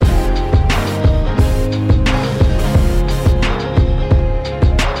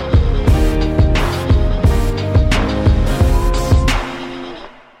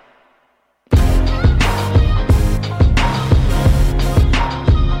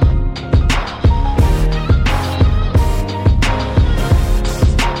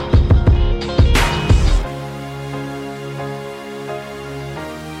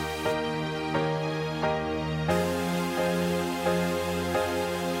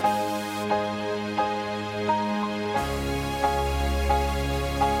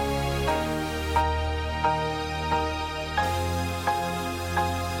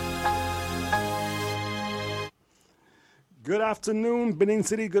Good afternoon, Benin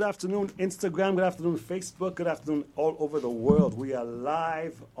City. Good afternoon, Instagram. Good afternoon, Facebook. Good afternoon, all over the world. We are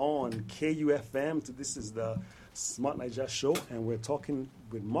live on KUFM. This is the Smart Niger Show, and we're talking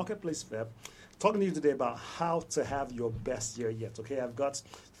with Marketplace Feb, talking to you today about how to have your best year yet. Okay, I've got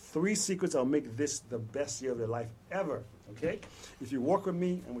 3 secrets that'll make this the best year of your life ever. Okay, if you work with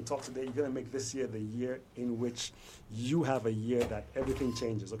me and we talk today, you're gonna make this year the year in which you have a year that everything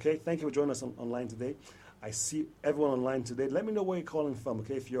changes. Okay, thank you for joining us online today. I see everyone online today. Let me know where you're calling from,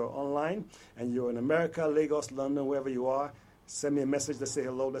 okay? If you're online and you're in America, Lagos, London, wherever you are, send me a message. Let's say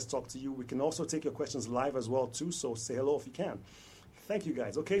hello. Let's talk to you. We can also take your questions live as well, too, so say hello if you can. Thank you,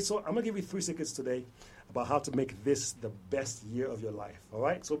 guys. Okay, so I'm going to give you 3 secrets today about how to make this the best year of your life, all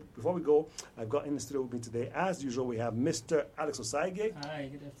right? So before we go, I've got in the studio with me today, as usual, we have Mr. Alex Osaige. Hi,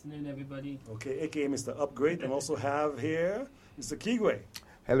 good afternoon, everybody. Okay, a.k.a. Mr. Upgrade. And also have here Mr. Kigwe.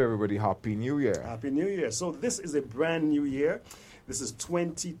 Hello, everybody. Happy New Year. Happy New Year. So this is a brand new year. This is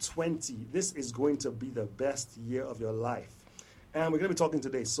 2020. This is going to be the best year of your life. And we're going to be talking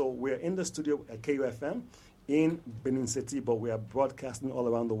today. So we're in the studio at KUFM in Benin City, but we are broadcasting all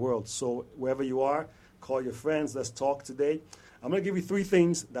around the world. So wherever you are, call your friends. Let's talk today. I'm going to give you 3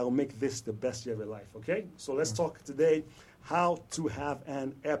 things that will make this the best year of your life, okay? So let's talk today how to have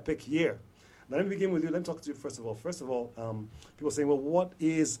an epic year. Now, let me begin with you. Let me talk to you first of all. First of all, people are saying, well, what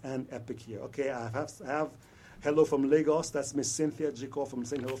is an epic year? Okay, I have hello from Lagos. That's Miss Cynthia Jiko from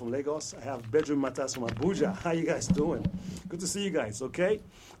saying hello from Lagos. I have Bedroom Matters from Abuja. How you guys doing? Good to see you guys, okay?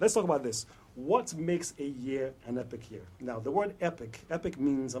 Let's talk about this. What makes a year an epic year? Now, the word epic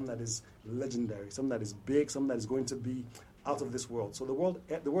means something that is legendary, something that is big, something that is going to be out of this world. So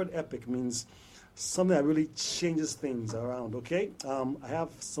the word epic means something that really changes things around, okay? I have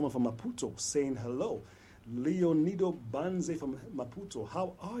someone from Maputo saying hello. Leonido Banze from Maputo.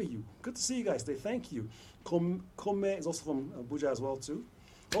 How are you? Good to see you guys today. Thank you. Kome is also from Abuja as well, too.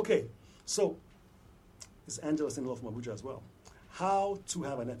 Okay, so this is Angela saying hello from Abuja as well. How to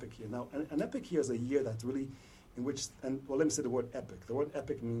have an epic year. Now, an epic year is a year that really, in which, let me say the word epic. The word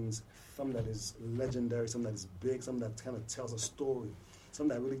epic means something that is legendary, something that is big, something that kind of tells a story.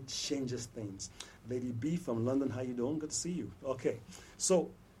 Something that really changes things. Lady B from London, how you doing? Good to see you. Okay, so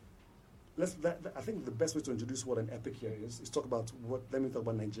I think the best way to introduce what an epic year is talk about let me talk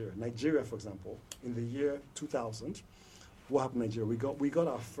about Nigeria. Nigeria, for example, in the year 2000, what happened in Nigeria? We got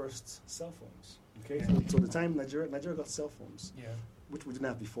our first cell phones. Okay, so the time Nigeria got cell phones, which we didn't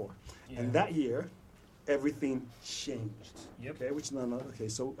have before, and that year, everything changed. Yep. Okay,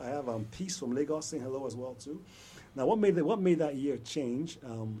 so I have Peace from Lagos saying hello as well too. Now, what made that year change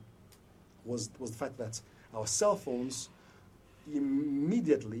was the fact that our cell phones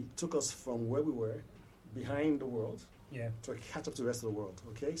immediately took us from where we were, behind the world, to catch up to the rest of the world.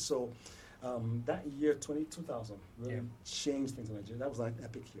 Okay, so that year 2000 really changed things in Nigeria. That was an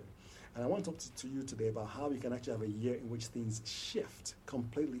epic year, and I want to talk to you today about how you can actually have a year in which things shift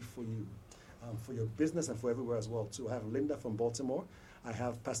completely for you, for your business and for everywhere as well too. I have Linda from Baltimore. I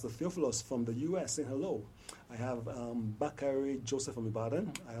have Pastor Theophilus from the U.S. saying hello. I have Bakari Joseph from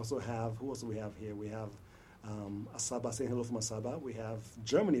Ibadan. I also have, who else do we have here? We have Asaba saying hello from Asaba. We have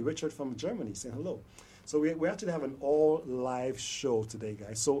Germany, Richard from Germany saying hello. So we actually have an all-live show today,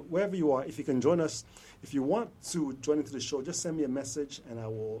 guys. So wherever you are, if you can join us, if you want to join into the show, just send me a message and I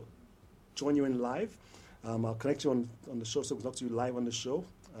will join you in live. I'll connect you on the show so we can talk to you live on the show.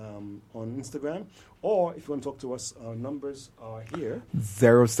 On Instagram, or if you want to talk to us, our numbers are here: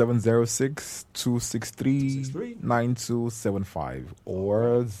 0706-263-9275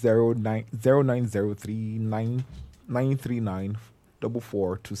 or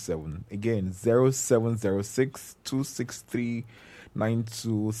 0903-939-4427. Again,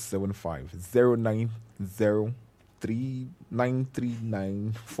 0706-263-9275.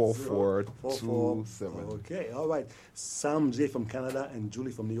 0903-939-4427. Okay, all right. Sam J from Canada and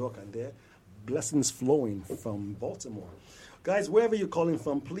Julie from New York are there. Blessings flowing from Baltimore. Guys, wherever you're calling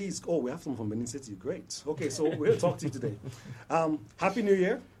from, please. Oh, we have someone from Benin City. Great. Okay, so we're going to talk to you today. Happy New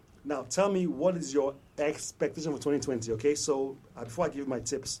Year. Now, tell me, what is your expectation for 2020? Okay, so before I give you my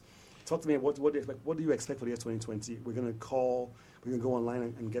tips, talk to me. What do you expect for the year 2020? We're going to go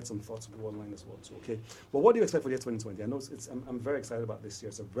online and get some thoughts and go online as well too, okay? But what do you expect for the year 2020? I know I'm very excited about this year.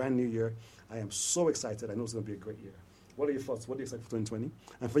 It's a brand new year. I am so excited. I know it's going to be a great year. What are your thoughts? What do you expect for 2020?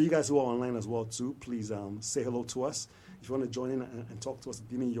 And for you guys who are online as well too, please say hello to us. If you want to join in and talk to us,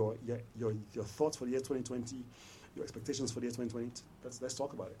 give me your thoughts for the year 2020, your expectations for the year 2020. Let's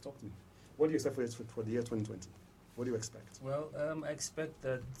talk about it. Talk to me. What do you expect for the year 2020? What do you expect? Well, I expect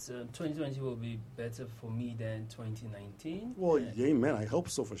that 2020 will be better for me than 2019. Well, amen. I hope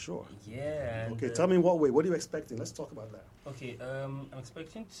so for sure. Yeah. Okay, tell me in what way. What are you expecting? Let's talk about that. Okay, I'm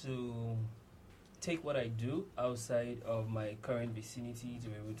expecting to take what I do outside of my current vicinity to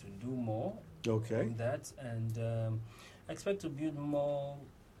be able to do more Okay. on that, and I expect to build more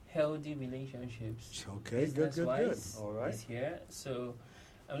healthy relationships. Okay, good. All right. This year, so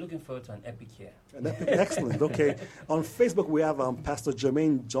I'm looking forward to an epic year. Excellent. Okay. On Facebook, we have Pastor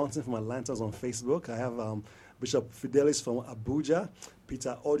Jermaine Johnson from Atlanta on Facebook. I have Bishop Fidelis from Abuja,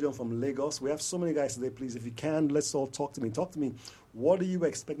 Peter Odion from Lagos. We have so many guys today. Please, if you can, let's all talk to me. Talk to me. What are you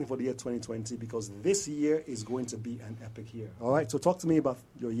expecting for the year 2020? Because this year is going to be an epic year. All right. So talk to me about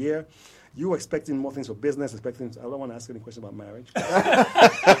your year. You were expecting more things for business. I don't want to ask any question about marriage.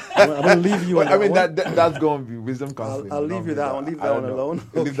 I'm going to leave you. Well, I mean, that's going to be wisdom counseling. I'll leave you that one. Leave that one alone.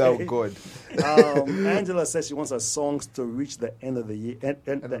 Okay. Leave that with God. Angela says she wants her songs to reach the end of the year,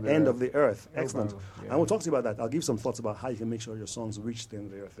 end of the earth. Excellent. Yeah. And we'll talk to you about that. I'll give some thoughts about how you can make sure your songs reach the end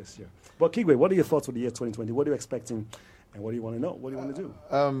of the earth this year. But Kigwe, what are your thoughts for the year 2020? What are you expecting? And what do you want to know? What do you want to do?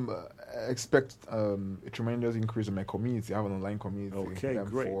 I expect a tremendous increase in my community. I have an online community. Okay,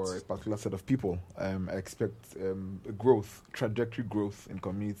 great. For a particular set of people. I expect trajectory growth in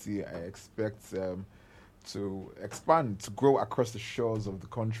community. I expect to expand, to grow across the shores of the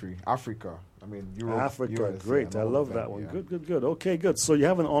country. Africa, Europe. Africa, US, great. I love that one. Yeah. Good. Okay, good. So you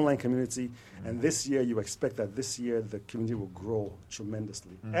have an online community, and this year you expect that this year the community will grow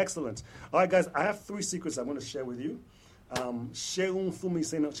tremendously. Excellent. All right, guys, I have 3 secrets I'm going to share with you. Sheung Fumi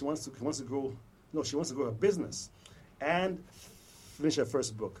saying that she wants to grow her business and finish her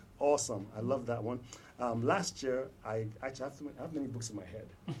first book. Awesome. I love that one. Last year, I have many books in my head.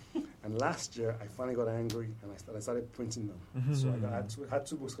 And last year, I finally got angry and I started printing them. So I had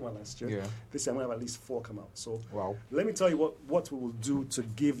 2 books come out last year. Yeah. This year, I'm going to have at least 4 come out. So Wow. let me tell you what we will do to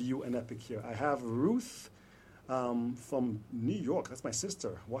give you an epic year. I have Ruth from New York. That's my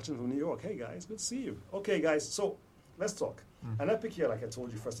sister watching from New York. Hey, guys. Good to see you. Okay, guys. So let's talk. An epic year, like I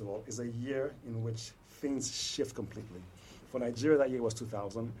told you, first of all, is a year in which things shift completely. For Nigeria, that year was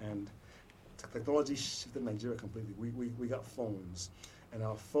 2000, and technology shifted Nigeria completely. We got phones, and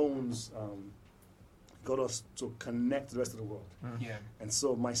our phones got us to connect to the rest of the world. Yeah. And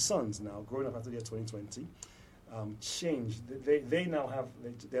so my sons now, growing up after the year 2020, changed. They're now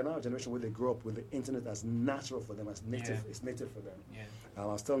a generation where they grow up with the internet as natural for them, as native. Yeah. It's native for them. Yeah. I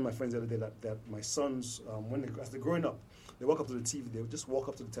was telling my friends the other day that my sons, as they're growing up, they walk up to the TV. They would just walk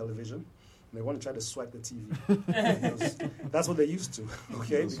up to the television, and they want to try to swipe the TV. Because that's what they're used to.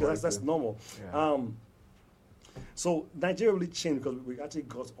 Okay, because that's normal. Yeah. So Nigeria really changed because we actually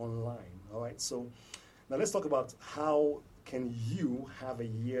got online. All right. So now let's talk about how can you have a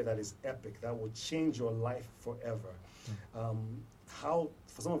year that is epic, that will change your life forever. How,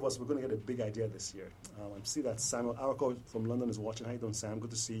 for some of us, we're going to get a big idea this year. I see that Samuel Arako from London is watching. How you doing, Sam?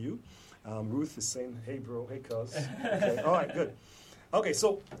 Good to see you. Ruth is saying, hey, bro, hey, cuz. Okay. All right, good. Okay,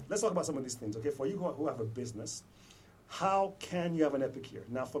 so let's talk about some of these things, okay? For you who have a business, how can you have an epic year?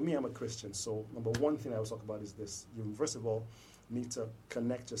 Now, for me, I'm a Christian, so number one thing I always talk about is this. You, first of all, need to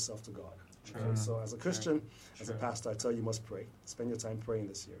connect yourself to God. Okay? So as a Christian, as a pastor, I tell you, you must pray. Spend your time praying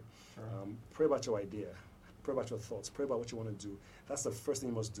this year. Pray about your idea. Pray about your thoughts. Pray about what you want to do. That's the first thing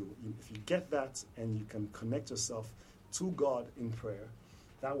you must do. If you get that and you can connect yourself to God in prayer,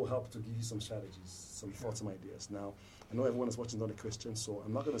 that will help to give you some strategies, some thoughts, some ideas. Now, I know everyone is watching not a Christian, so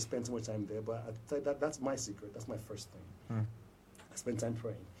I'm not going to spend too much time there, but I tell you that's my secret. That's my first thing. I spend time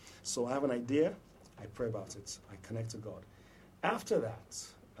praying. So I have an idea. I pray about it. I connect to God. After that,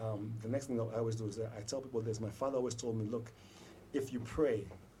 the next thing I always do is that I tell people this. My father always told me, look, if you pray,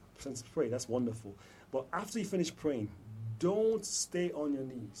 since pray, that's wonderful. But after you finish praying, don't stay on your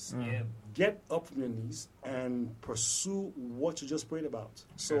knees. Yeah. Get up from your knees and pursue what you just prayed about.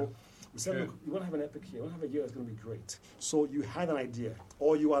 So we said, look, you want to have an epic year. You want to have a year that's going to be great. So you had an idea,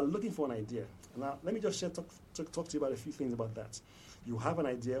 or you are looking for an idea. Now, let me just talk to you about a few things about that. You have an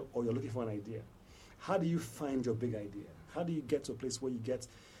idea, or you're looking for an idea. How do you find your big idea? How do you get to a place where you get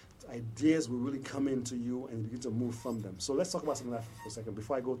ideas will really come into you and you begin to move from them? So let's talk about something like that for a second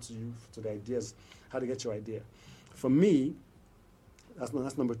before I go to you to the ideas, how to get your idea. For me,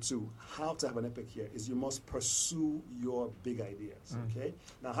 that's number 2. How to have an epic year is you must pursue your big ideas. Okay.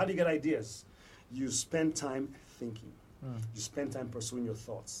 Now, how do you get ideas? You spend time thinking. You spend time pursuing your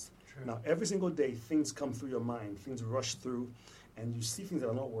thoughts. True. Now, every single day, things come through your mind. Things rush through, and you see things that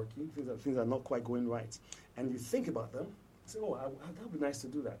are not working, things that are not quite going right, and you think about them. Say, oh, that would be nice to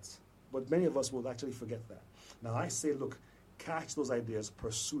do that. But many of us will actually forget that. Now, I say, look, catch those ideas,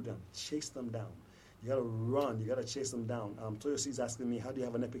 pursue them, chase them down. You got to run. You got to chase them down. Toyo C is asking me, how do you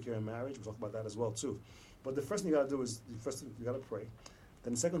have an epic year in marriage? We'll talk about that as well, too. But the first thing you got to do is, you got to pray.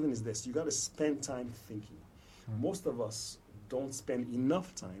 Then the second thing is this. You got to spend time thinking. Most of us don't spend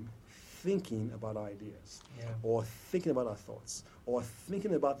enough time thinking about our ideas, or thinking about our thoughts, or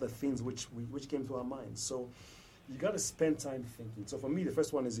thinking about the things which came to our minds. So you got to spend time thinking. So for me, the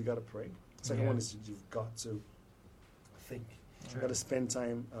first one is you got to pray. The second one is you've got to think. You got to spend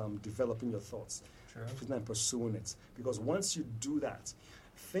time developing your thoughts, spend time pursuing it. Because once you do that,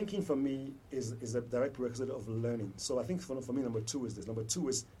 thinking for me is a direct prerequisite of learning. So I think for me, number two is this. Number two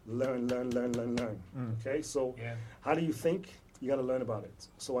is learn. Okay, so how do you think? You got to learn about it.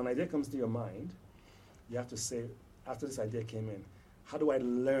 So when an idea comes to your mind, you have to say, after this idea came in, how do I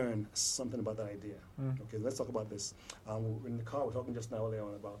learn something about that idea? Okay, let's talk about this. In the car, we're talking just now earlier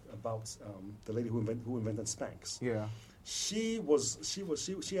on about the lady who invented Spanx. Yeah. She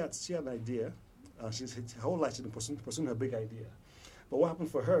had an idea. Her whole life she's been pursuing her big idea. But what happened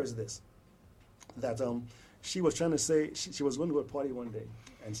for her is this: that she was trying to say she was going to a party one day,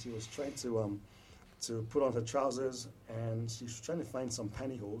 and she was trying to put on her trousers, and she was trying to find some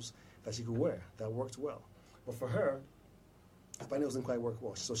pantyhose that she could wear that worked well. But for her, the pantyhose didn't quite work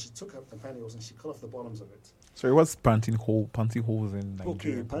well. So she took the pantyhose and she cut off the bottoms of it. Sorry, what's pantyhose in Nigeria?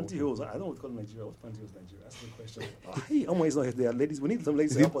 Okay, pantyhose. I don't know what to call it in Nigeria. What's pantyhose in Nigeria? That's the question. Hey, I'm always not there. Ladies, we need some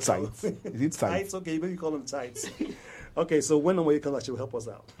ladies to help us out. Is it tights? Tights? Okay, maybe call them tights. Okay, so when Omoye comes out, she will help us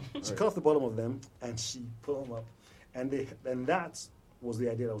out. She cut off the bottom of them and she put them up. And that was the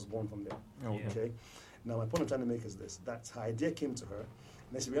idea that was born from there. Okay. Now, my point I'm trying to make is this. That her idea came to her,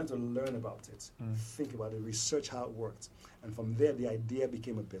 and then she began to learn about it, think about it, research how it worked. And from there, the idea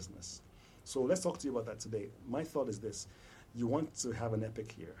became a business. So let's talk to you about that today. My thought is this. You want to have an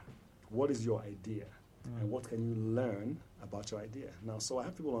epic year. What is your idea? And what can you learn about your idea? Now, so I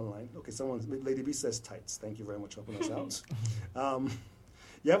have people online. Okay, Lady B says tights. Thank you very much for helping us out.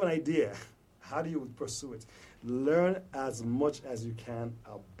 You have an idea. How do you pursue it? Learn as much as you can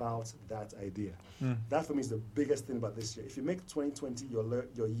about that idea. That for me is the biggest thing about this year. If you make 2020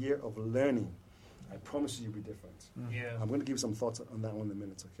 your year of learning, I promise you'll be different. I'm going to give you some thoughts on that one in a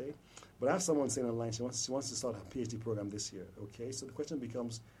minute, okay? But I have someone saying online she wants to start her PhD program this year, okay? So the question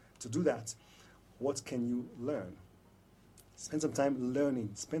becomes, to do that, what can you learn? Spend some time learning.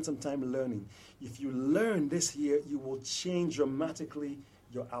 If you learn this year, you will change dramatically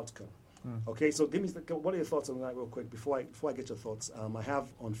your outcome. Okay, so give me what are your thoughts on that real quick before I get your thoughts. I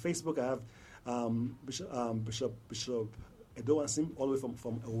have on Facebook, I have Bishop Edoasim all the way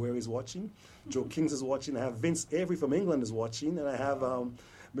from where he's watching. Joe Kings is watching. I have Vince Avery from England is watching, and I have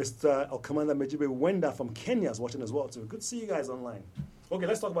Mr. Commander Mejibe Wenda from Kenya is watching as well too. Good to see you guys online. Okay,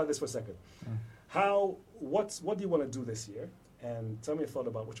 let's talk about this for a second. What do you want to do this year? And tell me a thought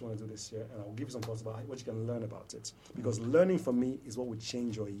about what you want to do this year, and I'll give you some thoughts about what you can learn about it. Because learning for me is what will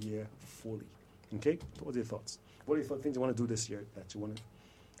change your year fully. Okay? What are your thoughts? What are your things you want to do this year that you want to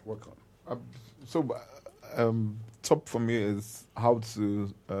work on? Top for me is how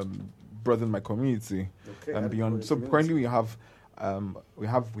to broaden my community and beyond. So currently we have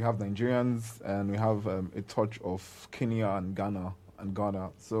Nigerians and we have a touch of Kenya and Ghana.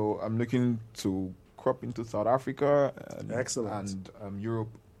 So I'm looking to crop into South Africa and Europe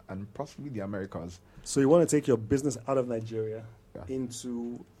and possibly the Americas. So you want to take your business out of Nigeria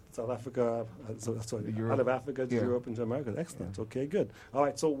into South Africa, out of Africa to Europe into America. Excellent. Okay, good. All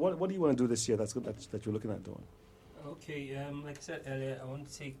right. So what do you want to do this year? That's good. That you're looking at doing. Okay. Like I said earlier, I want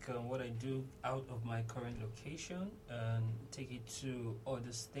to take what I do out of my current location and take it to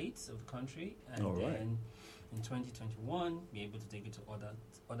other states of the country, and then in 2021 be able to take it to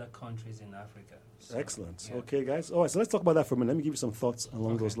other countries in Africa. So, excellent. Yeah. Okay, guys. All right. So let's talk about that for a minute. Let me give you some thoughts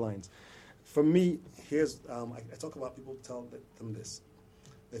along those lines. For me, here's I talk about people tell them this.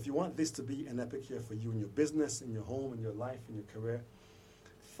 If you want this to be an epic year for you in your business, in your home, in your life, in your career,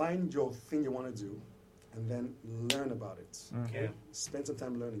 find your thing you want to do and then learn about it. Okay? Spend some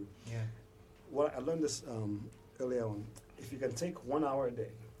time learning. Yeah. Well, I learned this earlier on. If you can take 1 hour a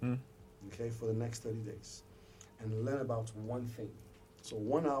day, okay, for the next 30 days and learn about one thing. So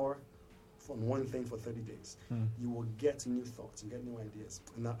 1 hour on one thing for 30 days. You will get new thoughts, you get new ideas.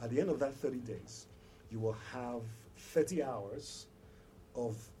 And now, at the end of that 30 days, you will have 30 hours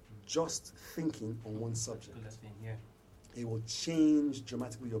of just thinking on one subject. It will change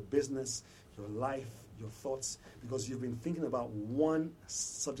dramatically your business, your life, your thoughts, because you've been thinking about one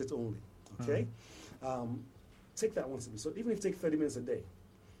subject only. Okay? Take that once a week. So even if you take 30 minutes a day,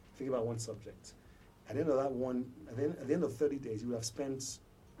 think about one subject. At the end of that at the end of 30 days, you would have spent,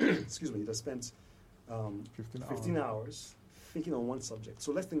 15 hours thinking on one subject.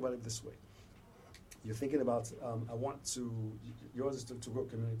 So let's think about it this way. You're thinking about, yours is to grow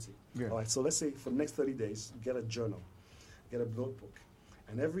community. Yeah. All right, so let's say for the next 30 days, get a journal, get a notebook,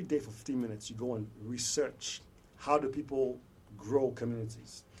 and every day for 15 minutes, you go and research how do people grow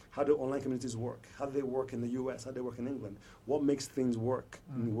communities? How do online communities work? How do they work in the US? How do they work in England? What makes things work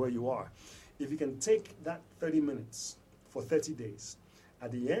in where you are? If you can take that 30 minutes for 30 days,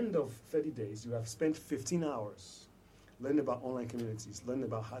 at the end of 30 days, you have spent 15 hours learning about online communities, learning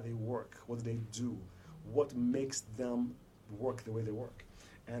about how they work, what do they do, what makes them work the way they work.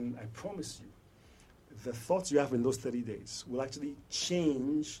 And I promise you, the thoughts you have in those 30 days will actually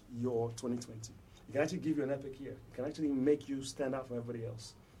change your 2020. It can actually give you an epic year. It can actually make you stand out from everybody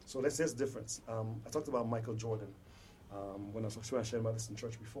else. So let's say the difference. I talked about Michael Jordan when I was sharing about this in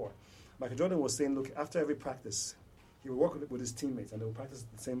church before. Michael Jordan was saying, look, after every practice, he would work with his teammates, and they would practice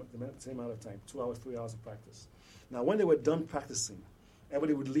the same amount of time, 2 hours, 3 hours of practice. Now, when they were done practicing,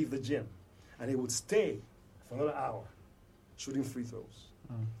 everybody would leave the gym, and he would stay for another hour shooting free throws.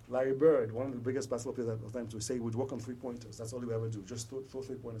 Larry Bird, one of the biggest basketball players at the time, would say he would work on three-pointers. That's all he would ever do, just throw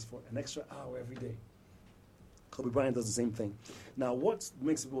three-pointers for an extra hour every day. Kobe Bryant does the same thing. Now, what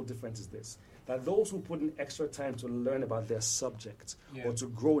makes people different is this, that those who put in extra time to learn about their subject or to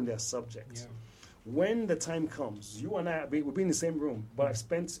grow in their subject, when the time comes, you and I, we'll be in the same room, but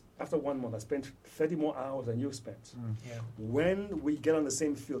after 1 month, I spent 30 more hours than you spent. When we get on the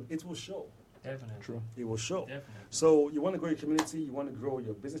same field, it will show. Definitely. True. It will show. Definitely. So you want to grow your community, you want to grow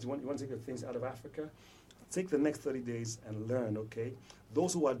your business, you want to take your things out of Africa, take the next 30 days and learn, okay?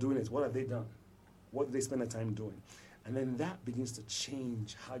 Those who are doing it, what have they done? What do they spend their time doing? And then that begins to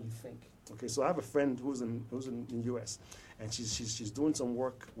change how you think. Okay, so I have a friend who's in the US, and she's doing some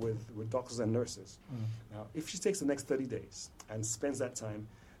work with doctors and nurses. Now, if she takes the next 30 days and spends that time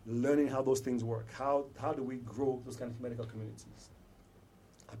learning how those things work, how do we grow those kind of medical communities?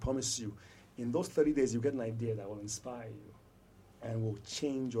 I promise you, in those 30 days, you get an idea that will inspire you and will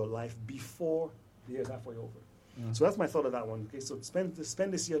change your life before the year's halfway over. So that's my thought of that one. Okay, so spend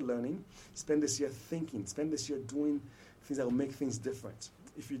this year learning, spend this year thinking, spend this year doing things that will make things different.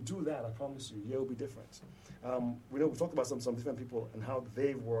 If you do that, I promise you, the year will be different. We know we talked about some different people and how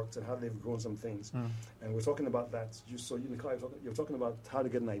they've worked and how they've grown some things, and we're talking about that. You're talking about how to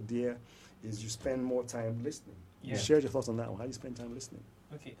get an idea. Is you spend more time listening. Yeah. Share your thoughts on that one. How do you spend time listening?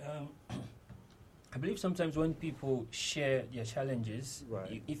 Okay. I believe sometimes when people share their challenges,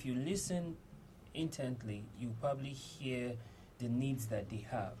 if you listen intently, you probably hear the needs that they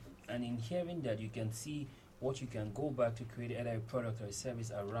have. And in hearing that, you can see what you can go back to create either a product or a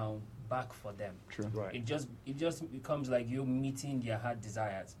service around back for them. True. Right. It just becomes like you meeting their heart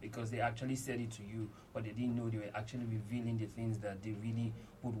desires because they actually said it to you, but they didn't know they were actually revealing the things that they really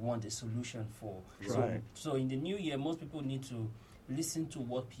would want a solution for. Right. So in the new year, most people need to listen to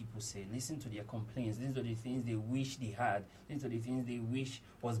what people say, listen to their complaints, listen to the things they wish they had, listen to the things they wish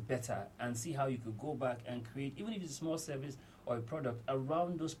was better, and see how you could go back and create, even if it's a small service or a product,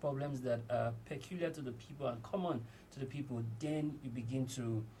 around those problems that are peculiar to the people and common to the people. Then you begin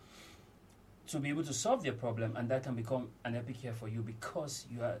to be able to solve their problem, and that can become an epic year for you because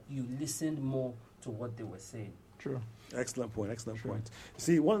you listened more to what they were saying. True. Excellent point.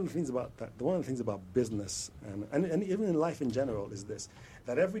 See, one of the things about business and even in life in general is this,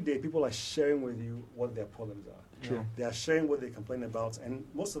 that every day people are sharing with you what their problems are. True. They are sharing what they complain about, and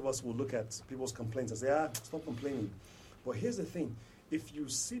most of us will look at people's complaints and say, stop complaining. But here's the thing. If you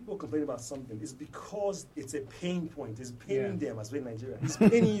see people complain about something, it's because it's a pain point. It's paining them, as we're in Nigeria. It's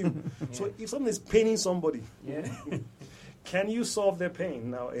paining you. So if something is paining somebody, can you solve their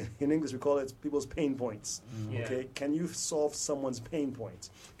pain? Now, in English, we call it people's pain points. Okay? Can you solve someone's pain point?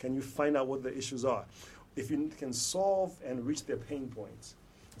 Can you find out what the issues are? If you can solve and reach their pain points,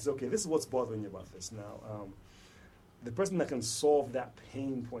 it's okay. This is what's bothering you about this. Now, the person that can solve that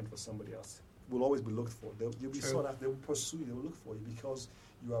pain point for somebody else will always be looked for. You'll be sought after. They will pursue you. They will look for you because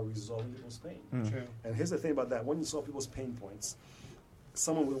you are resolving people's pain. True. And here's the thing about that. When you solve people's pain points,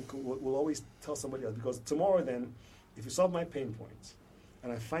 someone will always tell somebody else. Because tomorrow then, if you solve my pain point,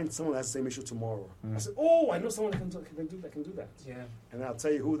 and I find someone that has the same issue tomorrow, I say, I know someone that can do that. Yeah. And I'll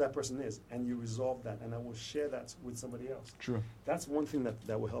tell you who that person is, and you resolve that, and I will share that with somebody else. True. That's one thing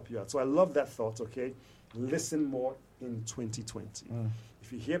that will help you out. So I love that thought, okay? Listen more in 2020.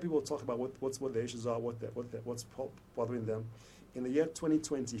 If you hear people talk about what the issues are, what's bothering them, in the year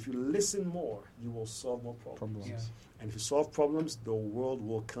 2020, if you listen more, you will solve more problems. Yeah. And if you solve problems, the world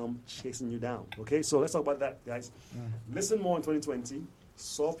will come chasing you down. Okay, so let's talk about that, guys. Listen more in 2020,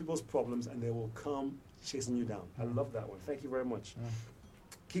 solve people's problems, and they will come chasing you down. I love that one. Thank you very much.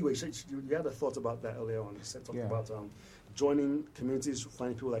 Kiwe, you had a thought about that earlier on. You said talking about joining communities,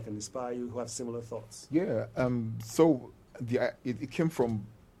 finding people that can inspire you, who have similar thoughts? Yeah. So it came from,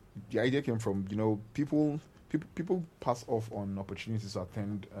 the idea came from, people pass off on opportunities to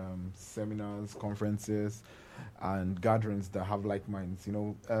attend seminars, conferences, and gatherings that have like minds.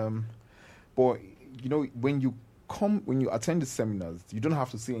 But when you attend the seminars, you don't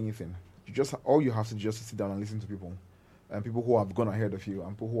have to say anything. All you have to do is just sit down and listen to people, and people who have gone ahead of you,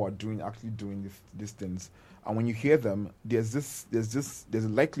 and people who are actually doing these things. And when you hear them, there's a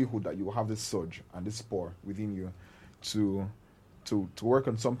likelihood that you will have this surge and this spore within you to work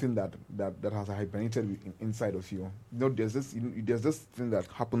on something that has hibernated inside of you. There's this thing that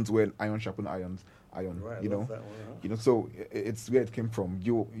happens when iron sharpens iron. Right, love that one, So it's where it came from.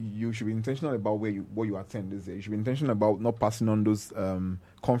 You should be intentional about what you attend this day. You should be intentional about not passing on those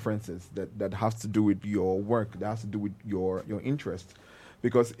conferences that has to do with your work, that has to do with your interest,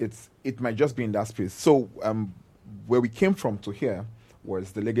 because it might just be in that space. So where we came from to here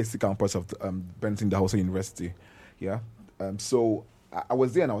was the legacy campus of Benson Idahosa University. Yeah. So I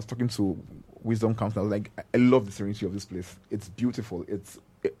was there and I was talking to Wisdom Council. I was like, I love the serenity of this place. It's beautiful.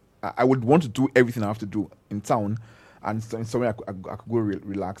 I would want to do everything I have to do in town, and somewhere I could go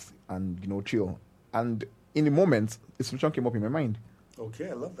relax and chill. And in the moment, a solution came up in my mind.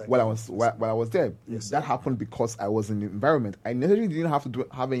 Okay, I love that. While I was there, yes, that happened because I was in the environment. I necessarily didn't have to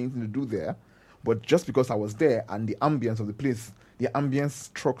have anything to do there, but just because I was there and the ambience of the place, the ambience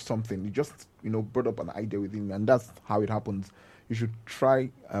struck something. It just brought up an idea within me, and that's how it happens. You should try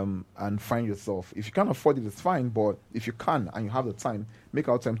and find yourself. If you can't afford it, it's fine. But if you can and you have the time, make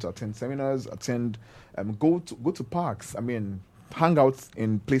out time to attend seminars, go to parks. Hang out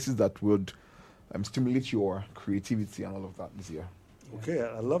in places that would stimulate your creativity and all of that this year. Okay,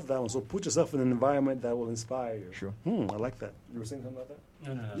 I love that one. So put yourself in an environment that will inspire you. Sure. I like that. You were saying something about that?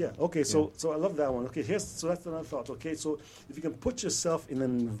 No. Yeah. Okay. So I love that one. Okay. So that's another thought. Okay. So if you can put yourself in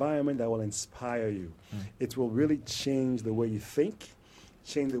an environment that will inspire you, it will really change the way you think,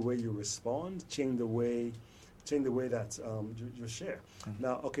 change the way you respond, change the way that you share.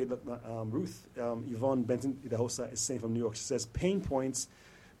 Now, okay. Look, Ruth Yvonne Benton Idahosa is saying from New York. She says pain points,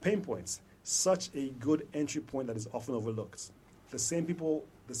 such a good entry point that is often overlooked. The same people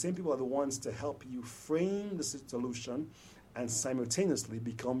are the ones to help you frame the solution and simultaneously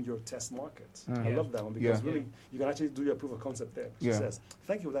become your test market. I love that one because really you can actually do your proof of concept there. She says,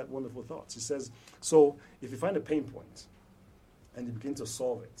 thank you for that wonderful thought. She says, so if you find a pain point and you begin to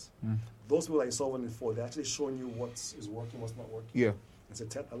solve it, those people that you're solving it for, they're actually showing you what is working, what's not working. Yeah.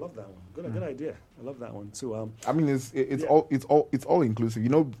 I love that one. Good idea. I love that one too. It's all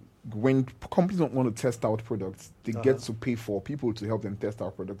inclusive. When companies don't want to test out products, they get to pay for people to help them test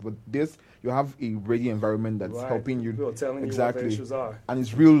out products. But you have a ready environment that's helping you. People telling you what the issues are, and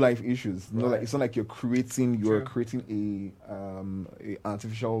it's real life issues. It's not like you're creating a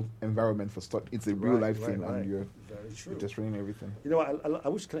artificial environment for stuff. It's a real life thing, and you're just running everything. I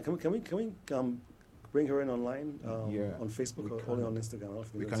wish can we bring her in online on Facebook or only on Instagram.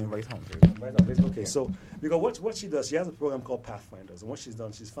 We can invite her. Right on Facebook. Okay, so because what she does, she has a program called Pathfinders, and what she's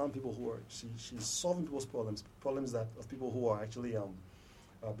done, she's found people who are she's solving people's problems of people who are actually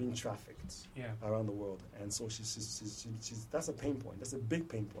being trafficked around the world, and so she's that's a pain point. That's a big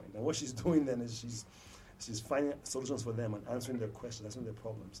pain point. And what she's doing then is she's finding solutions for them and answering their questions, answering their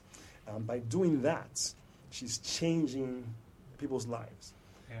problems. By doing that, she's changing people's lives.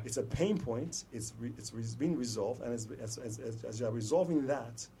 Yeah. It's a pain point. It's being resolved, and as you are resolving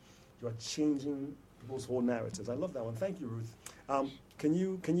that, you are changing people's whole narratives. I love that one. Thank you, Ruth. Can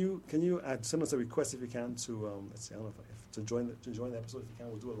you send us a request if you can to let's see, I don't know if to join the episode if you can.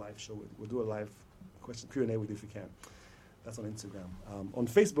 We'll do a live show. We'll do a live question Q&A with you if you can. That's on Instagram. On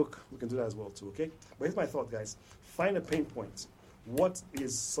Facebook, we can do that as well too. Okay. But here's my thought, guys. Find a pain point. What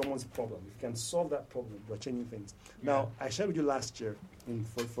is someone's problem? If you can solve that problem, you're changing things. Yeah. Now, I shared with you last year, and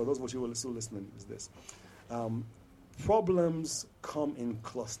for those of you who are still listening, is this. Problems come in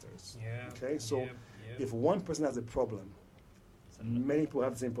clusters. Yeah. Okay? So if one person has a problem, many people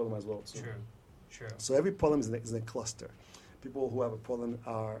have the same problem as well. So. True. So every problem is in a cluster. People who have a problem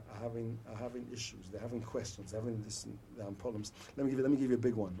are having issues. They're having questions. They're having this problems. Let me give you a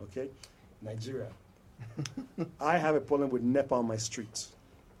big one, okay? Nigeria. I have a problem with NEPA on my street.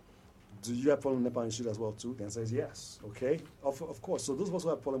 Do you have a problem with NEPA on your street as well too? The answer is yes. Okay, of course. So those of us who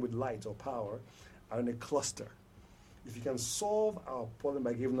have a problem with light or power are in a cluster. If you can solve our problem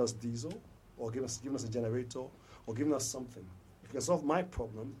by giving us diesel, or giving us a generator, or giving us something, if you can solve my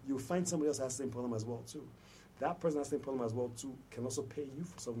problem, you'll find somebody else has the same problem as well too. That person has the same problem as well too can also pay you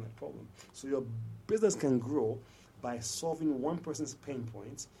for solving that problem. So your business can grow by solving one person's pain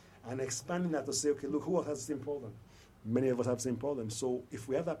points and expanding that to say, okay, look, who else has the same problem? Many of us have the same problem. So if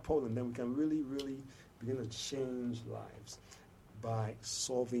we have that problem, then we can really, really begin to change lives by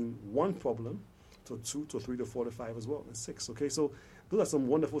solving one problem to 2 to 3 to 4 to 5 as well, and 6. Okay, so those are some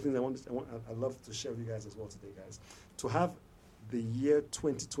wonderful things I'd love to share with you guys as well today, guys. To have the year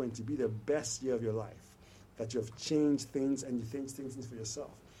 2020 be the best year of your life, that you have changed things and you change things for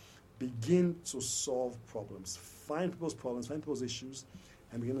yourself. Begin to solve problems. Find people's problems, find people's issues,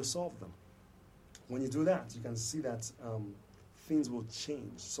 and begin to solve them. When you do that, you can see that things will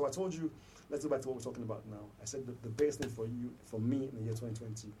change. So I told you, let's go back to what we're talking about now. I said the biggest thing for me in the year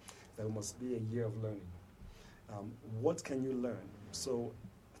 2020, that it must be a year of learning. What can you learn? So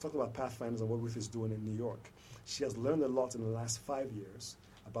I talked about Pathfinders and what Ruth is doing in New York. She has learned a lot in the last 5 years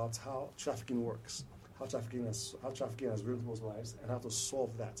about how trafficking works, how trafficking has ruined people's lives, and how to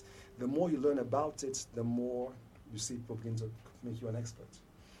solve that. The more you learn about it, the more you see people begin to make you an expert.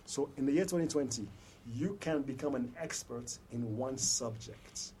 So in the year 2020, you can become an expert in one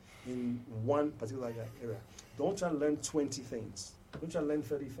subject, in one particular area. Don't try to learn 20 things. Don't try to learn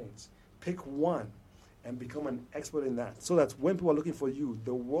 30 things. Pick one and become an expert in that, so that when people are looking for you,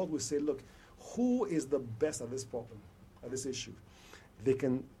 the world will say, look, who is the best at this problem, at this issue?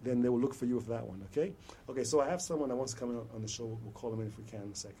 Then they will look for you with that one, okay? Okay, so I have someone that wants to come in on the show. We'll call them in if we can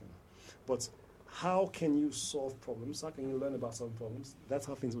in a second. But how can you solve problems? How can you learn about solving problems? That's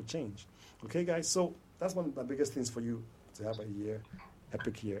how things will change. Okay, guys? So that's one of the biggest things for you to have a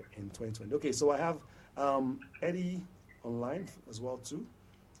epic year in 2020. Okay, so I have Eddie online as well, too.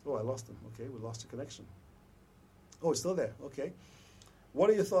 Oh, I lost him. Okay, we lost your connection. Oh, it's still there. Okay. What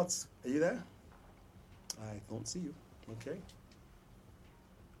are your thoughts? Are you there? I don't see you. Okay.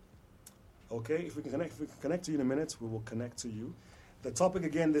 Okay, if we can connect to you in a minute, we will connect to you. The topic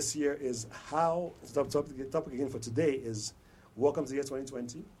again this year is the topic again for today is welcome to the year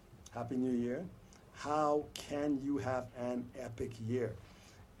 2020. Happy New Year. How can you have an epic year?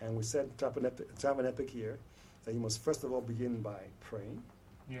 And we said to have an epic year, that you must first of all begin by praying.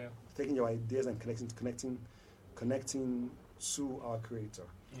 Yeah. Taking your ideas and connecting to our Creator.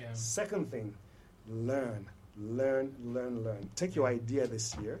 Yeah. Second thing, learn. Take your idea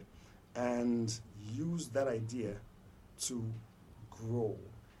this year and use that idea to grow.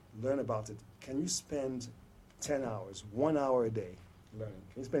 Learn about it. Can you spend 10 hours, 1 hour a day learning?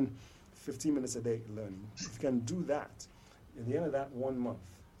 Can you spend 15 minutes a day learning? If you can do that, at the end of that 1 month,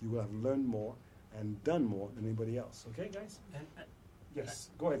 you will have learned more and done more than anybody else. Okay, guys? Yes.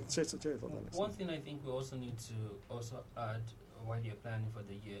 Go ahead. Share your thoughts on this. One thing I think we also need to also add while you're planning for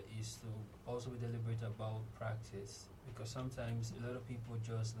the year is to also be deliberate about practice, because sometimes a lot of people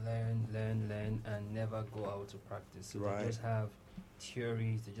just learn and never go out to practice. So right. They just have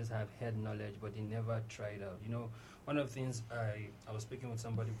theories, they just have head knowledge, but they never try it out. You know, one of the things I was speaking with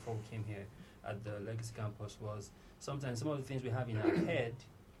somebody before we came here at the Legacy Campus was sometimes some of the things we have in our head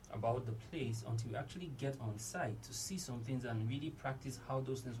about the place, until we actually get on site to see some things and really practice how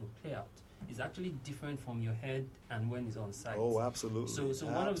those things will play out, is actually different from your head and when it's on site. Oh, absolutely. So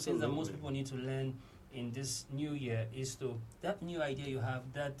one of the things that most people need to learn in this new year is to, that new idea you have,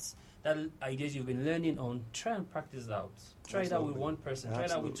 that ideas you've been learning on, try and practice out. Try it out with one person, try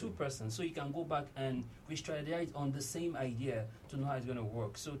it out with 2 persons, so you can go back and re-strategize on the same idea to know how it's going to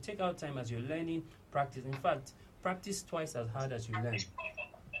work. So take out time as you're learning, practice. In fact, practice twice as hard as you learn.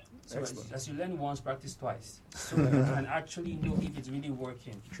 So as you learn once, practice twice, so that you can actually know if it's really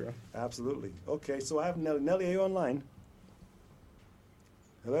working. Sure. Absolutely. Okay, so I have Nelly. Nelly, are you online?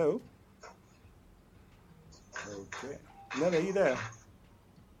 Hello? Okay. Nelly, are you there?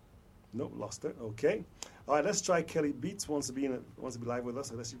 Nope, lost her. Okay. All right, let's try Kelly Beats. Wants to be live with us.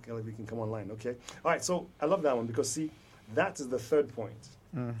 So let's see if Kelly Beats can come online. Okay. All right, so I love that one because, see, that is the third point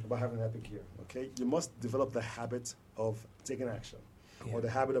about having an epic year. Okay. You must develop the habit of taking action. Yeah. Or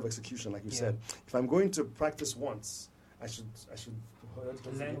the habit of execution, like you said. If I'm going to practice once, I should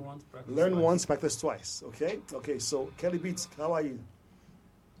learn once, practice twice. Okay? Okay, so Kelly Beats, how are you?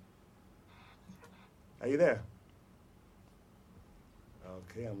 Are you there?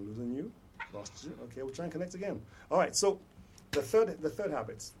 Okay, I'm losing you. Lost you. Okay, we'll try and connect again. All right, so the third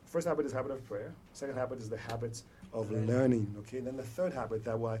habit. First habit is habit of prayer. Second habit is the habit of learning. Okay, then the third habit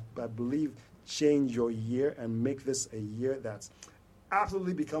that will, I believe, change your year and make this a year that's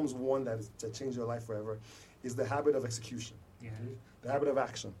absolutely becomes one that changes your life forever, is the habit of execution. Yeah. Okay? The habit of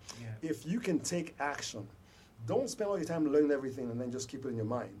action. Yeah. If you can take action, don't spend all your time learning everything and then just keep it in your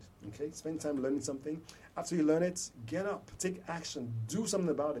mind. Okay? Spend time learning something. After you learn it, get up, take action, do something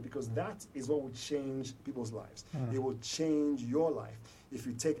about it, because that is what will change people's lives. It will change your life. If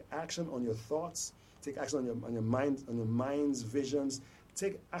you take action on your thoughts, take action on your mind, on your mind's visions,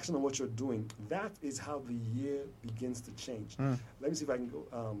 take action on what you're doing, that is how the year begins to change. Let me see if I can go,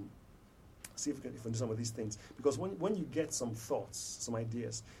 see if we can do some of these things. Because when you get some thoughts, some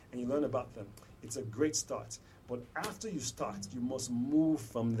ideas, and you learn about them, it's a great start. But after you start, you must move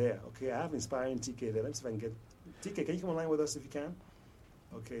from there. Okay, I have Inspiring TK there. Let me see if I can get TK. Can you come online with us if you can?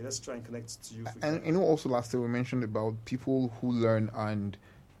 Okay, let's try and connect to you. And you know, also last year we mentioned about people who learn and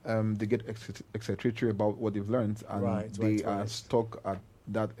they get excitatory about what they've learned, and they are stuck at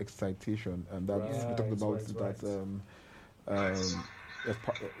that excitation, and that we talked about that.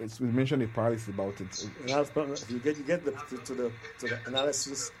 We mentioned a paralysis about it. You get to the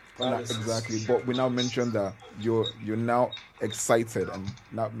analysis. Exactly, but we now mentioned that you're now excited, and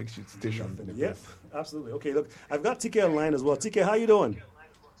that makes you station. Yep, absolutely. Okay, look, I've got TK online as well. TK, how you doing?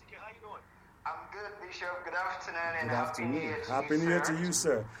 I'm good, Bishop. Good afternoon, and good afternoon. Happy New Year to you,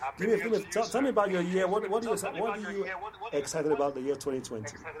 sir. Tell me about your year. What are you excited about the year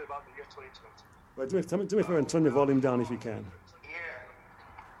 2020? Well, do me a favor and turn the volume down if you can.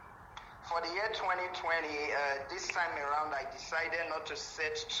 For the year 2020, this time around, I decided not to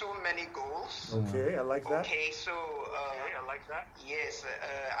set too many goals. Okay, I like that. Okay, so I like that. Yes,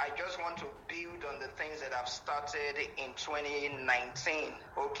 I just want to build on the things that I've started in 2019.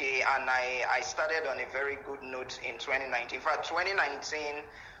 Okay, and I started on a very good note in 2019. In fact, 2019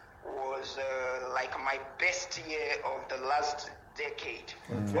 was like my best year of the last decade.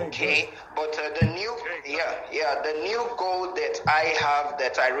 Okay, but the new goal that I have,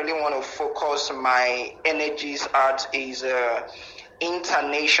 that I really want to focus my energies at, is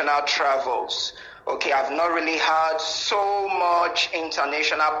international travels. Okay, I've not really had so much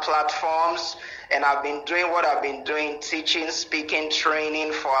international platforms, and I've been doing what I've been doing, teaching, speaking,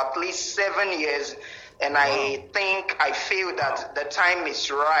 training for at least 7 years. And I feel that the time is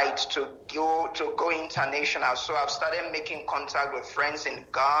right to go international. So I've started making contact with friends in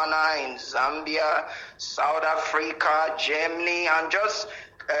Ghana, in Zambia, South Africa, Germany, and just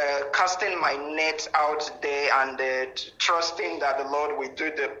casting my net out there and trusting that the Lord will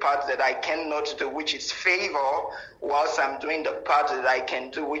do the part that I cannot do, which is favor, whilst I'm doing the part that I can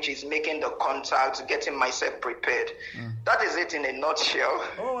do, which is making the contact, getting myself prepared. That is it in a nutshell.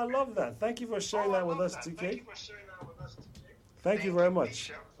 Oh, I love that. Thank you for sharing that with us, TK. Thank you very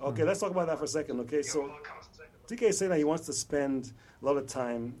much. Okay, let's talk about that for a second. Okay, so TK is saying that he wants to spend a lot of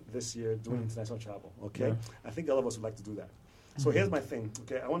time this year doing international travel. Okay, I think all of us would like to do that. So here's my thing.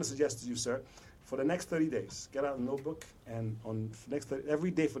 Okay, I want to suggest to you, sir, for the next 30 days, get out a notebook, and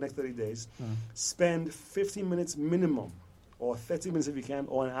every day for the next 30 days, spend 15 minutes minimum, or 30 minutes if you can,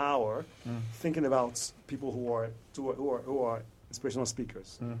 or an hour, thinking about people who are inspirational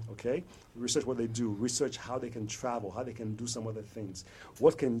speakers. Okay, research what they do, research how they can travel, how they can do some other things.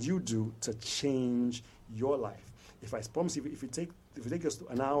 What can you do to change your life? If I promise you, if you take just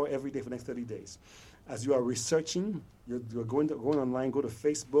an hour every day for the next 30 days, as you are researching, you're going online, go to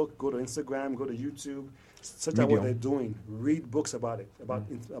Facebook, go to Instagram, go to YouTube, search out what they're doing, read books about it,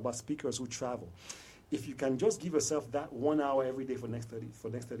 about speakers who travel. If you can just give yourself that 1 hour every day for the next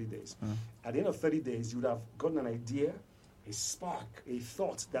 30 days, at the end of 30 days, you would have gotten an idea, a spark, a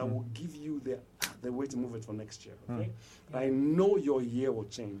thought that will give you the way to move it for next year. Okay, I know your year will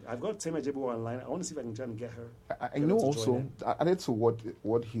change. I've got Tema Jebu online. I want to see if I can try and get her. I know also, added to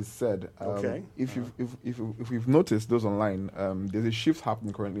what he said. Okay. If we've noticed those online, there's a shift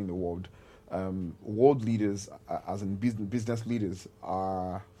happening currently in the world. World leaders, as in business leaders,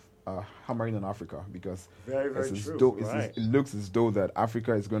 are hammering on Africa because very true. It looks as though that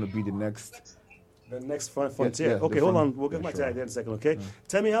Africa is going to be the next frontier. Okay, hold on. We'll get back to that in a second, okay?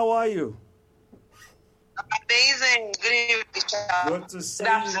 Tell me, how are you? Amazing. Good evening, Bishop. Good to see you.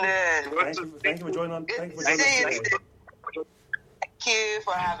 Thank you for joining us. Thank you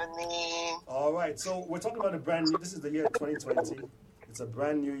for having me. All right, so we're talking about this is the year 2020. It's a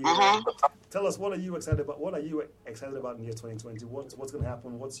brand new year. Tell us, what are you excited about? What are you excited about in the year 2020? What's going to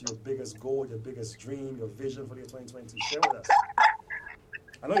happen? What's your biggest goal, your biggest dream, your vision for the year 2020? Share with us.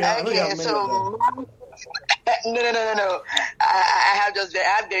 I know you have many of them. No. I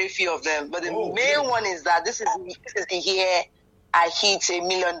have very few of them. But the main one is that this is the year I hit $1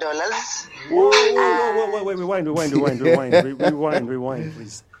 million. Whoa, rewind,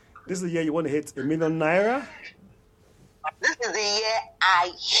 please. This is the year you want to hit $1 million naira? This is the year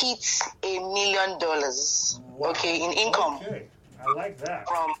I hit $1 million. Wow. Okay, in income. Okay, I like that.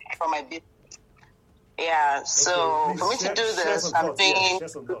 From my business. Yeah, so for me to do this, I'm doing...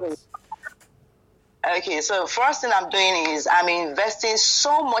 Okay, so first thing I'm doing is I'm investing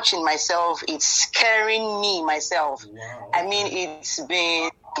so much in myself, it's scaring me myself. Wow. I mean, it's been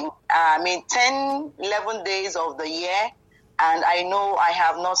 10, 11 days of the year, And I know I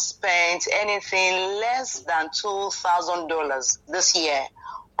have not spent anything less than $2,000 this year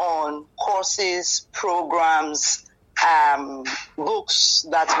on courses, programs, books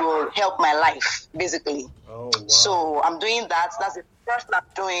that will help my life, basically. Oh, wow. So I'm doing that. That's the first I'm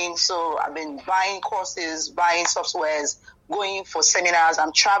doing. So I've been buying courses, buying softwares, going for seminars.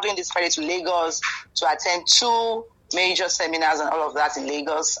 I'm traveling this Friday to Lagos to attend 2 major seminars and all of that in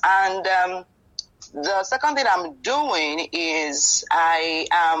Lagos. And the second thing I'm doing is I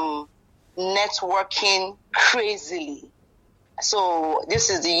am networking crazily. So this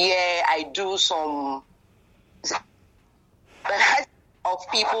is the year I do some of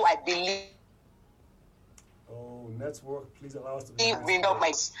people I believe. Oh, network! Please allow us to bring up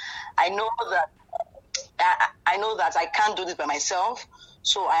my. I know that I can't do this by myself,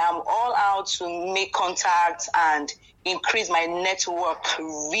 so I am all out to make contacts and increase my network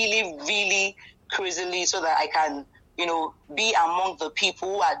really, really crazily, so that I can, be among the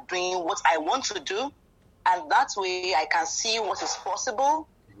people who are doing what I want to do, and that way I can see what is possible.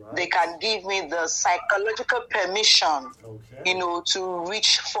 Right. They can give me the psychological permission, to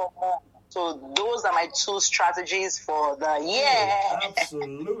reach for more. So those are my 2 strategies for the year. Oh,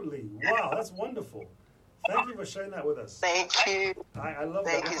 absolutely. Wow, that's wonderful. Thank you for sharing that with us. Thank you. I love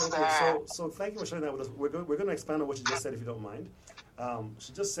that. Thank you, sir. So thank you for sharing that with us. We're going to expand on what you just said, if you don't mind.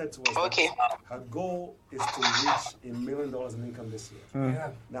 She just said to us that her goal is to reach $1 million in income this year. Mm.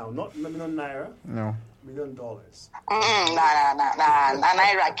 Yeah. Now, not $1 million naira. No. $1 million. Nah,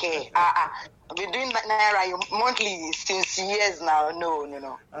 naira ke. I've been doing naira monthly since years now.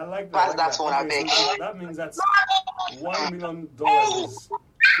 No. I like that. Pass that one, I beg. So that means that's $1 million is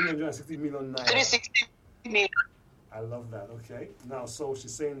 360 million naira. 360 million. I love that. Okay. Now, so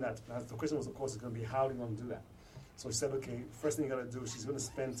she's saying that the question was, of course, is going to be how do you want to do that? So she said, okay, first thing you got to do, she's going to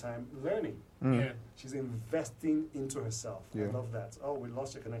spend time learning. Mm. Yeah. She's investing into herself. Yeah. I love that. Oh, we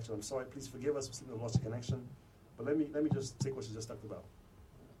lost your connection. I'm sorry. Please forgive us for we lost your connection. But let me just take what she just talked about.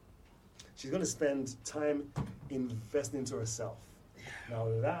 She's going to spend time investing into herself. Now,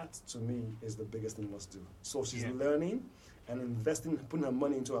 that, to me, is the biggest thing you must do. So she's learning and investing, putting her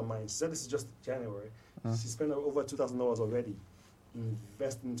money into her mind. She said this is just January. She spent over $2,000 already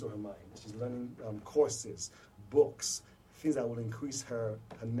investing into her mind. She's learning courses, books, things that will increase her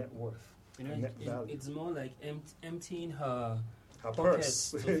net worth. Net value. It's more like emptying her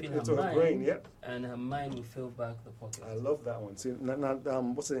purse into her brain, and her mind will fill back the pocket. I love that one. See, now,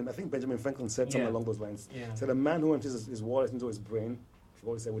 what's the name? I think Benjamin Franklin said something along those lines. Yeah. Said a man who empties his wallet into his brain,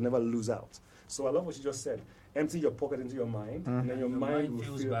 he said, will never lose out. So I love what she just said. Empty your pocket into your mind, and then your mind will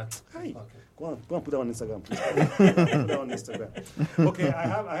fills feel back. Hey, go on, put that on Instagram, please. Put that on Instagram. Okay,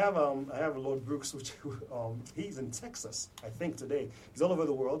 I have Lord Brooks, which he's in Texas, I think today. He's all over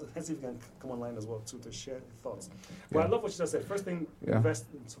the world. Let's see if he can come online as well too to share thoughts. Well, I love what she just said. First thing, invest.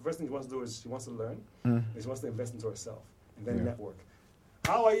 So first thing she wants to do is she wants to learn. She wants to invest into herself and then network.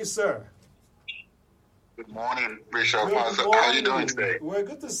 How are you, sir? Good morning, Bishop. How are you doing today? We're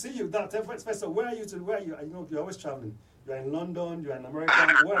good to see you. Spencer, where are you today? Where are you? I know you're always traveling. You're in London, you're in America.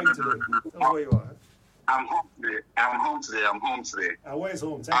 Where are you today? Tell us where you are. I'm home today. And where is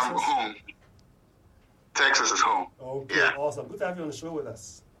home? Texas? I'm home. Texas is home. Okay, awesome. Good to have you on the show with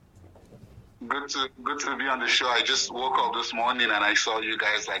us. Good to be on the show. I just woke up this morning and I saw you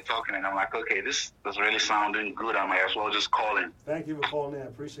guys talking, and I'm like, okay, this is really sounding good. I might as well just call in. Thank you for calling in. I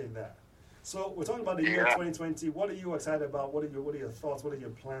appreciate that. So we're talking about the year 2020. What are you excited about? What are your thoughts? What are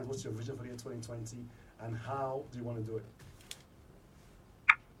your plans? What's your vision for the year 2020? And how do you want to do it?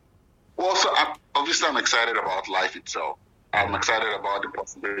 Well, so I'm excited about life itself. I'm excited about the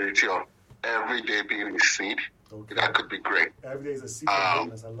possibility of every day being a seed. Okay. That could be great. Every day is a seed for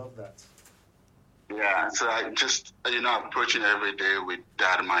greatness. I love that. Yeah, so I just, approaching every day with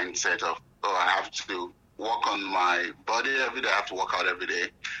that mindset of, I have to work on my body every day. I have to work out every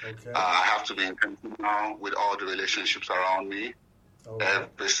day. Okay. I have to be intentional with all the relationships around me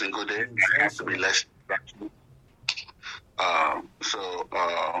every single day. I have to be less distracted.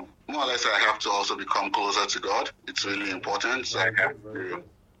 More or less, I have to also become closer to God. It's really important. So I have to,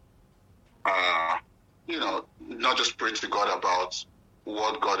 not just pray to God about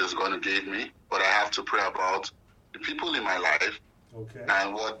what God is going to give me, but I have to pray about the people in my life. Okay.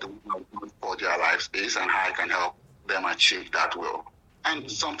 And what the will for their lives is and how I can help them achieve that will.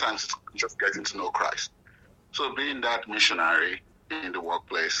 And sometimes it's just getting to know Christ. So being that missionary in the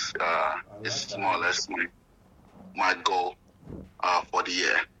workplace is more or less my goal for the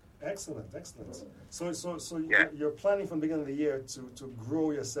year. Excellent. So you're planning from the beginning of the year to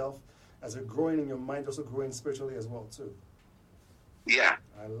grow yourself as you're growing in your mind, also growing spiritually as well too. Yeah.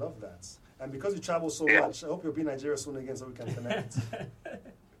 I love that. And because you travel so much, I hope you'll be in Nigeria soon again so we can connect.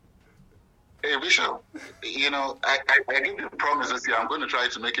 Hey, Bishop, I give you a promise this year. I'm going to try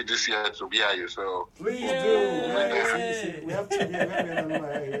to make it this year to BIU. So please do. Yeah, we have to be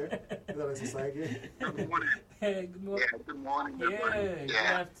here. Is that a society? Good morning. Hey, good morning. Yeah, good morning. Good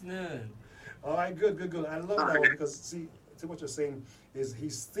afternoon. All right, good. I love that one because, see what you're saying is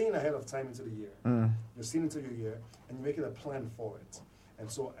he's seeing ahead of time into the year. You're seeing into your year, and you're making a plan for it. And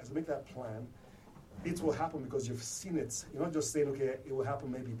so as you make that plan, it will happen because you've seen it. You're not just saying, okay, it will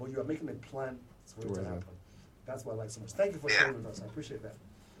happen maybe, but you are making a plan for it to happen. That's what I like so much. Thank you for sharing with us. I appreciate that.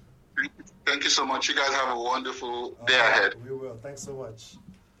 Thank you so much. You guys have a wonderful day ahead. We will. Thanks so much.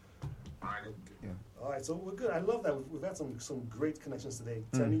 All right. All right, so we're good. I love that. We've had some great connections today.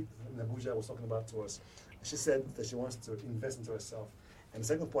 Temi in Abuja was talking about to us. She said that she wants to invest into herself. And the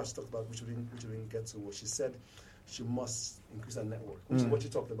second part she talked about, which we didn't get to, was she said she must increase her network, which is what you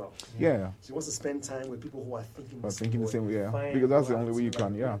talked about. Yeah. She wants to spend time with people who are thinking the same way, because that's the only way you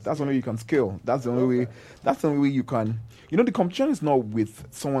can, that's the only way you can scale. That's the only way you can. The competition is not with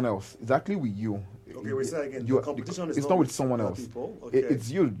someone else. It's actually with you. Okay, we say again. The competition is not with someone else. Okay.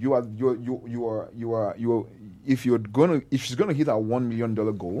 It's you. You are. If she's gonna hit her $1 million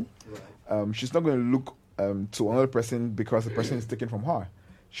goal, she's not gonna look to another person because the person is taken from her.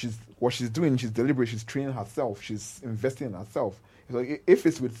 What she's doing. She's deliberate. She's training herself. She's investing in herself. So if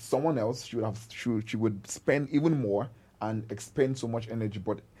it's with someone else, she would spend even more and expend so much energy.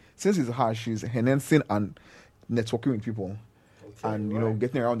 But since it's her, she's enhancing and networking with people. And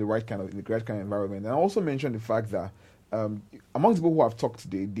getting around the right kind of environment. And I also mentioned the fact that amongst people who I've talked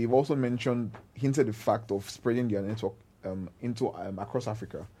today, they've also hinted the fact of spreading their network into across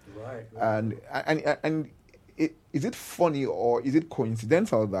Africa. Right. And is it funny or is it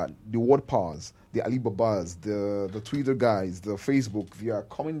coincidental that the world powers, the Alibabas, the Twitter guys, the Facebook, they are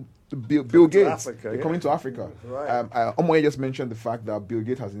coming to Bill Gates. They're coming to Africa. Right. Omoye just mentioned the fact that Bill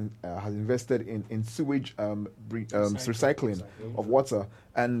Gates has invested in sewage recycling of water,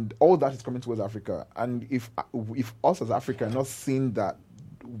 and all that is coming towards Africa. And if us as Africa are not seeing that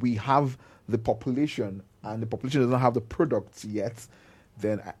we have the population and the population doesn't have the products yet,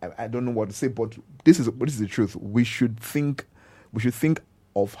 then I don't know what to say. But this is the truth. We should think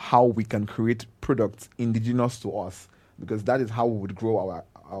of how we can create products indigenous to us, because that is how we would grow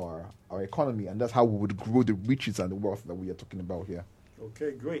our economy, and that's how we would grow the riches and the wealth that we are talking about here.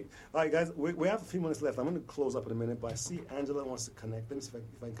 Okay, great. All right, guys, we have a few minutes left. I'm going to close up in a minute, but I see Angela wants to connect. Let me see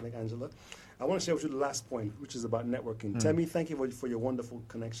if I can connect Angela. I want to share with you the last point, which is about networking. Temi, thank you for your wonderful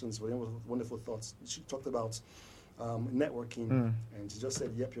connections, for your wonderful thoughts. She talked about networking, and she just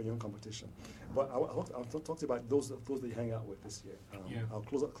said, yep, you're your own competition. But I'll talk to you about those that you hang out with this year. I'll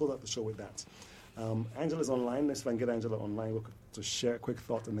close out the show with that. Angela's online. Let's see if I can get Angela online to share a quick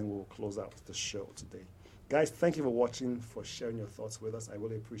thought, and then we'll close out the show today. Guys, thank you for watching, for sharing your thoughts with us. I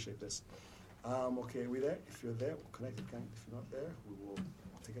really appreciate this. Okay, are we there? If you're there, we'll connect. If you're not there, we will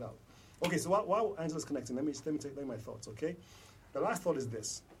take it out. Okay, so while Angela's connecting, let me take my thoughts, okay? The last thought is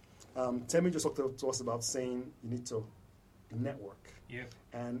this. Temi just talked to us about saying you need to network. Yep.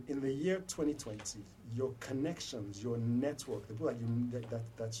 And in the year 2020, your connections, your network, the people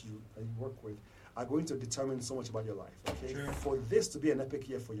that you work with, are going to determine so much about your life. Okay. Sure. For this to be an epic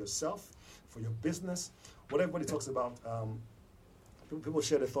year for yourself, for your business, what everybody talks about, people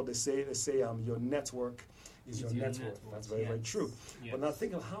share their thought. They say your network is your network. That's very, very true. Yes. But now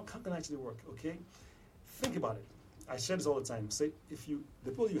think of how can it actually work. Okay. Think about it. I share this all the time. Say the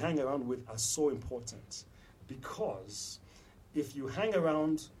people you hang around with are so important, because if you hang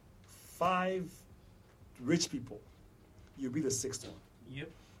around 5 rich people, you'll be the 6th one. Yep.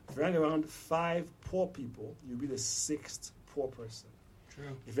 If you hang around 5 poor people, you'll be the 6th poor person.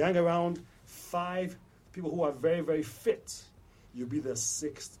 True. If you hang around 5 people who are very, very fit, you'll be the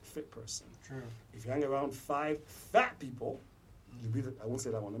 6th fit person. True. If you hang around 5 fat people, you'll be I won't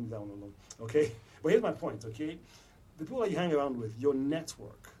say that one, let me leave that one alone. Okay? But here's my point, okay? The people that you hang around with, your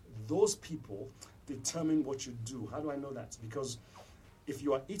network, those people determine what you do. How do I know that? Because if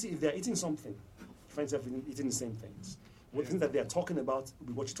they're eating something, you find yourself eating the same things. What things that they are talking about will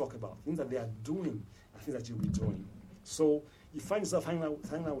be what you talk about. Things that they are doing are things that you'll be doing. So you find yourself hanging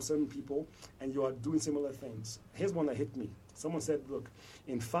out with certain people, and you are doing similar things. Here's one that hit me. Someone said, look,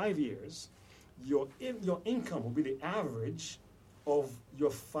 in 5 years, your income will be the average of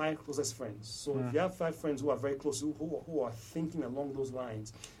your 5 closest friends. So if you have 5 friends who are very close, who are thinking along those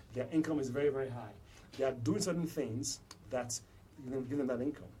lines, their income is very, very high. They are doing certain things that give them that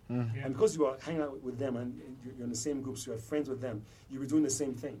income. And because you are hanging out with them and you're in the same groups, you are friends with them, you'll be doing the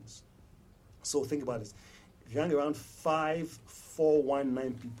same things. So think about this. If you hang around 5, 4, 1,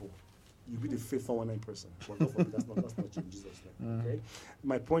 9 people, you'll be the fifth 419 person. Well, go for it. That's not you in Jesus' name. Okay?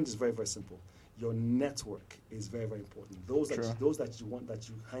 My point is very, very simple. Your network is very, very important. Those that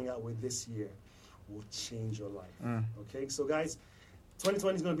you hang out with this year will change your life. Okay? So guys,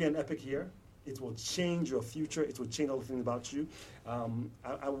 2020 is going to be an epic year. It will change your future. It will change all the things about you.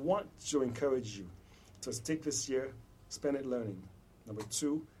 I want to encourage you to take this year, spend it learning. Number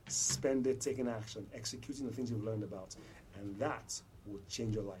 2, spend it taking action, executing the things you've learned about. And that will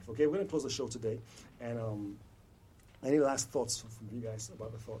change your life. Okay, we're going to close the show today. And any last thoughts from you guys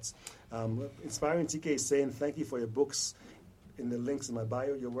about the thoughts? Inspiring TK is saying, thank you for your books in the links in my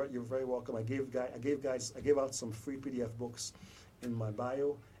bio. You're very welcome. I gave out some free PDF books in my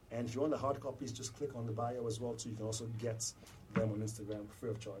bio. And if you want the hard copies, just click on the bio as well, too. You can also get them on Instagram free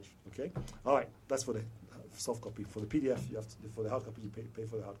of charge. Okay? All right. That's for the soft copy. For the PDF, you have to. For the hard copy, you pay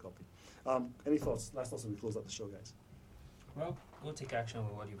for the hard copy. Any thoughts? Last thoughts as we close out the show, guys? Well, go take action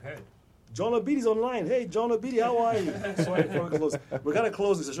with what you've heard. John Obedi's online. Hey, John Obedi, how are you? Sorry, before we close. We're going to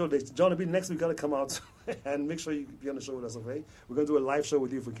close this show. John Obedi, next week, got to come out and make sure you be on the show with us, okay? We're going to do a live show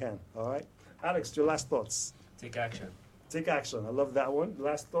with you if we can. All right? Alex, your last thoughts. Take action. Take action. I love that one.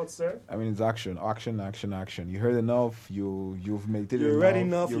 Last thoughts, sir? I mean, it's action. You heard enough. You've meditated enough. You read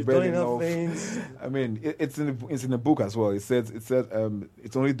enough. You've done enough things. I mean, it's in the book as well. It says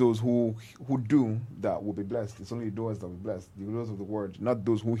it's only those who do that will be blessed. It's only those that will be blessed. The doers of the word, not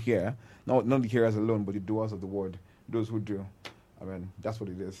those who hear. Not the hearers alone, but the doers of the word. Those who do. I mean, that's what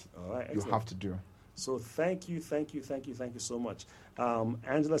it is. All right. You have to do. So thank you so much.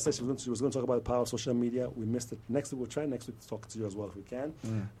 Angela said she was going to talk about the power of social media. We missed it. We'll try next week to talk to you as well if we can.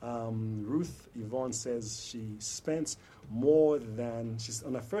 Ruth Yvonne says she's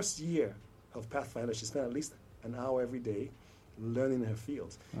on her first year of Pathfinder, she spent at least an hour every day learning in her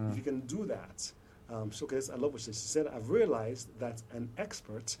field. If you can do that, I love what she said. I've realized that an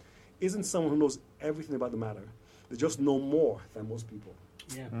expert isn't someone who knows everything about the matter. They just know more than most people.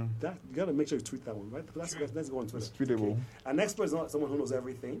 Yeah. That you got to make sure you tweet that one, right? Let's go on Twitter. It's tweetable. Okay. An expert is not someone who knows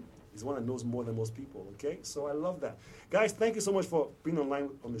everything. He's one that knows more than most people, okay? So I love that. Guys, thank you so much for being online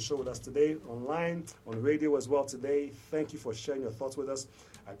on the show with us today, online, on radio as well today. Thank you for sharing your thoughts with us.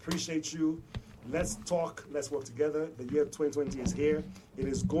 I appreciate you. Let's talk. Let's work together. The year 2020 is here. It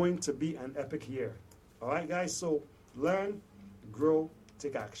is going to be an epic year. All right, guys? So learn, grow,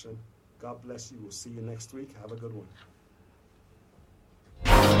 take action. God bless you. We'll see you next week. Have a good one.